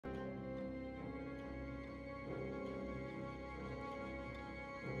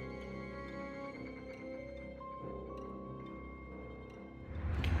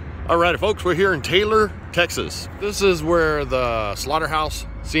Alright folks, we're here in Taylor, Texas. This is where the slaughterhouse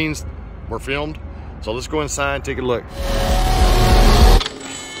scenes were filmed. So let's go inside and take a look.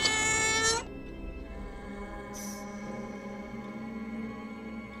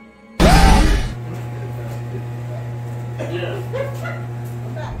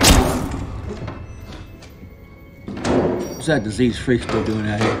 What's that disease freak still doing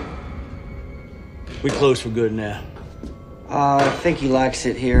out here? We closed for good now. I think he likes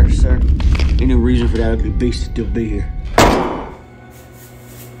it here, sir. Ain't no reason for that ugly beast to still be here.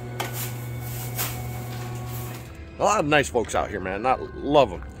 A lot of nice folks out here, man. I love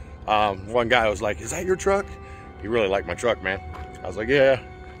them. One guy was like, "Is that your truck?" He really liked my truck, man. I was like, "Yeah."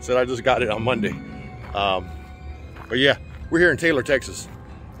 Said I just got it on Monday. But yeah, we're here in Taylor, Texas,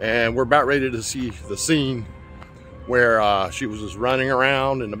 and we're about ready to see the scene where she was just running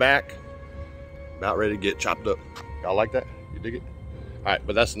around in the back, about ready to get chopped up. Y'all like that? You dig it? All right,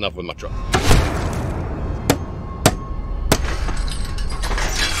 but that's enough with my truck.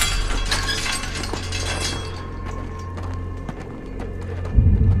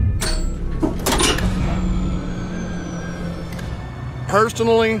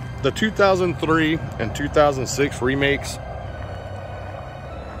 Personally, the 2003 and 2006 remakes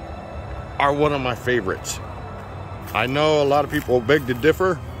are one of my favorites. I know a lot of people beg to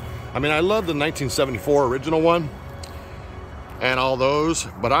differ. I mean, I love the 1974 original one and all those,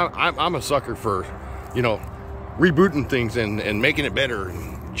 but I'm a sucker for, you know, rebooting things and making it better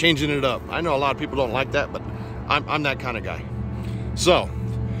and changing it up. I know a lot of people don't like that, but I'm that kind of guy. So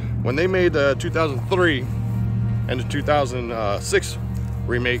when they made the 2003 and the 2006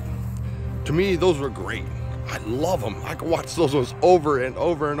 remake, to me, those were great. I love them. I can watch those ones over and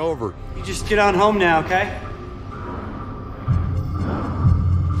over and over. You just get on home now, okay?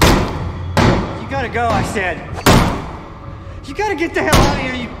 You gotta go, I said. You gotta get the hell out of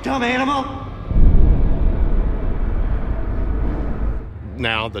here, you dumb animal.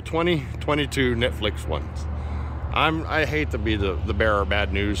 Now, the 2022 Netflix ones. I hate to be the bearer of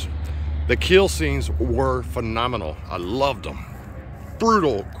bad news. The kill scenes were phenomenal. I loved them.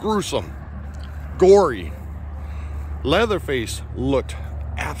 Brutal, gruesome, gory. Leatherface looked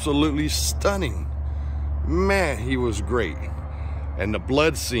absolutely stunning. Man, he was great. And the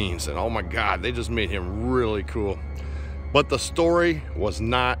blood scenes, and oh my God, they just made him really cool. But the story was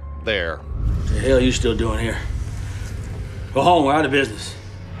not there. What the hell are you still doing here? Go home, we're out of business.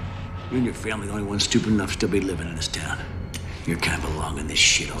 You and your family are the only ones stupid enough to still be living in this town. You kind of belong in this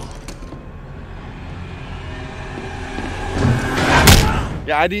shithole.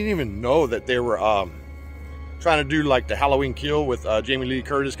 Yeah, I didn't even know that they were trying to do like the Halloween Kill with Jamie Lee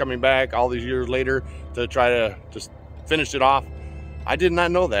Curtis coming back all these years later to try to just finish it off. I did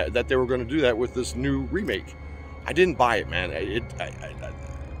not know that they were going to do that with this new remake. I didn't buy it, man.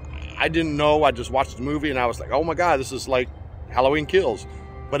 I didn't know. I just watched the movie and I was like, oh my God, this is like Halloween Kills.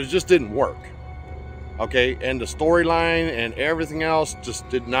 But it just didn't work. Okay, and the storyline and everything else just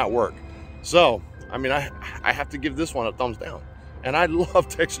did not work. So, I mean, I have to give this one a thumbs down. And I love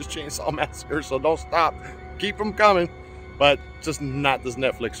Texas Chainsaw Massacre, so don't stop. Keep them coming. But just not this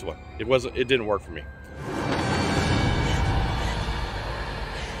Netflix one. It didn't work for me.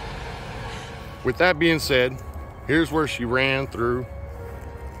 With that being said, here's where she ran through.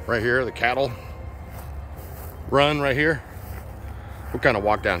 Right here, the cattle run right here. We'll kind of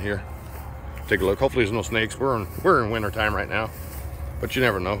walk down here. Take a look. Hopefully there's no snakes. We're in winter time right now. But you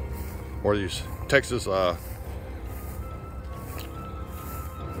never know. Or these Texas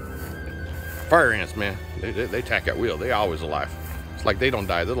fire ants, man. They tack that wheel. They always alive. It's like they don't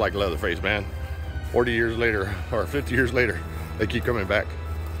die. They're like Leatherface, man. 40 years later, or 50 years later, they keep coming back.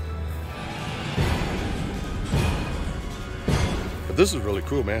 But this is really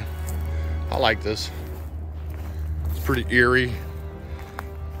cool, man. I like this. It's pretty eerie.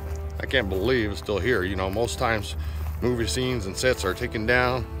 I can't believe it's still here. You know, most times movie scenes and sets are taken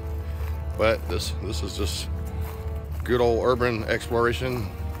down, but this is just good old urban exploration,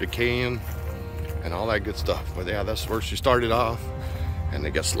 decaying, and all that good stuff. But yeah, that's where she started off, and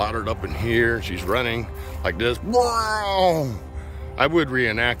they got slaughtered up in here, and she's running like this. I would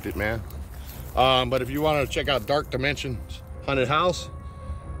reenact it, man. But if you want to check out Dark Dimensions Haunted House,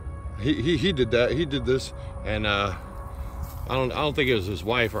 he did that. He did this, and I don't think it was his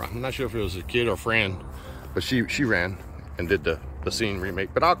wife, or I'm not sure if it was a kid or friend, but she ran and did the scene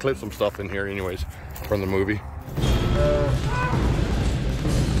remake. But I'll clip some stuff in here anyways from the movie.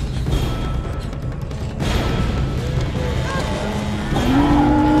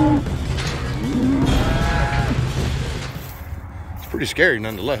 It's pretty scary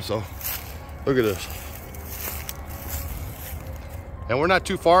nonetheless, though. Look at this. And we're not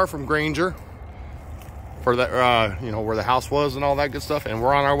too far from Granger, for that, you know, where the house was and all that good stuff. And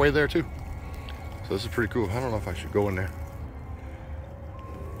we're on our way there too. So this is pretty cool. I don't know if I should go in there.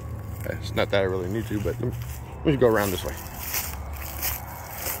 It's not that I really need to, but let me go around this way.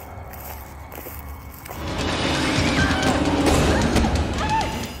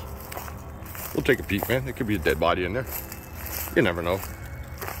 We'll take a peek, man. There could be a dead body in there. You never know.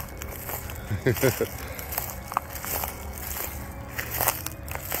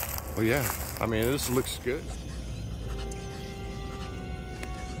 Well, yeah. I mean, this looks good.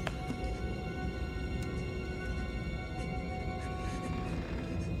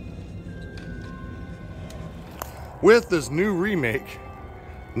 With this new remake,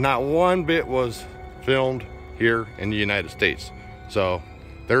 not one bit was filmed here in the United States. So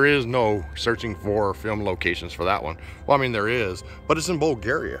there is no searching for film locations for that one. Well, I mean, there is, but it's in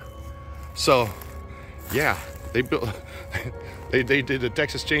Bulgaria. So yeah, they built, they did the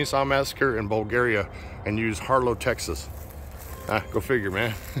Texas Chainsaw Massacre in Bulgaria and used Harlow, Texas. Go figure,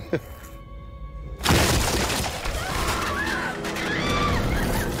 man.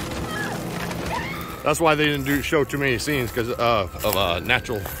 That's why they didn't show too many scenes, because of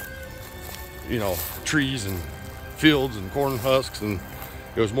natural, you know, trees and fields and corn husks, and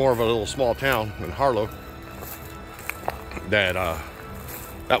it was more of a little small town in Harlow that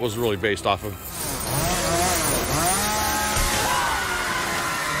that was really based off of.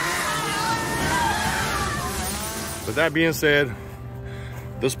 With that being said,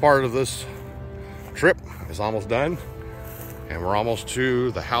 this part of this trip is almost done, and we're almost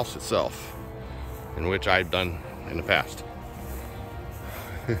to the house itself, in which I've done in the past.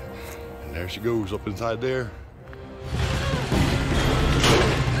 And there she goes up inside there.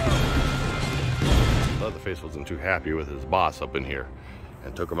 Leatherface wasn't too happy with his boss up in here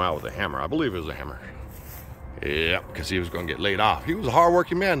and took him out with a hammer. I believe it was a hammer. Yeah, because he was going to get laid off. He was a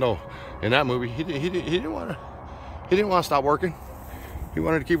hard-working man, though. In that movie, he didn't want to stop working. He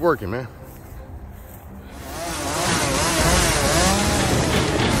wanted to keep working, man.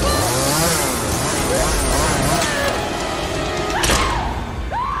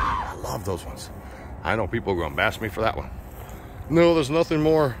 Those ones. I know people are going to bash me for that one. No, there's nothing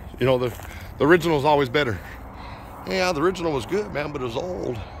more. You know, the original is always better. Yeah, the original was good, man, but it was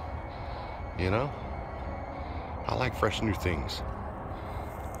old. You know? I like fresh new things.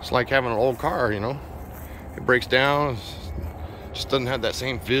 It's like having an old car, you know? It breaks down, just doesn't have that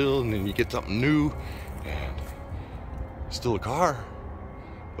same feel, and then you get something new, and it's still a car,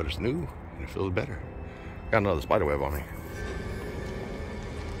 but it's new, and it feels better. Got another spider web on me.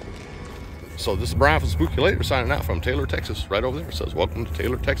 So this is Brian from Spooky Later signing out from Taylor, Texas. Right over there it says, welcome to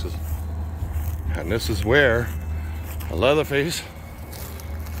Taylor, Texas. And this is where Leatherface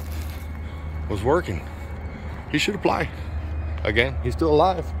was working. He should apply. Again, he's still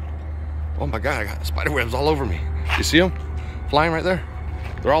alive. Oh my God, I got spider webs all over me. You see them? Flying right there?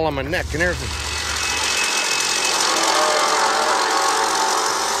 They're all on my neck and everything.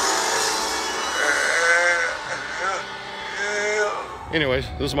 Anyways,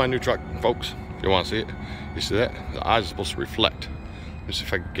 this is my new truck, folks. If you want to see it, you see that? The eyes are supposed to reflect. Let's see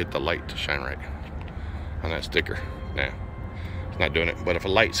if I can get the light to shine right on that sticker. Nah, it's not doing it. But if a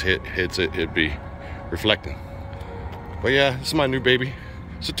light hits it, it'd be reflecting. But yeah, this is my new baby.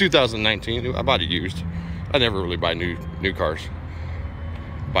 It's a 2019. I bought it used. I never really buy new cars.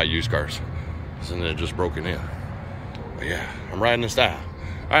 I buy used cars. And they're just broken in. But yeah, I'm riding in style.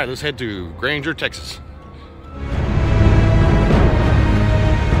 All right, let's head to Granger, Texas.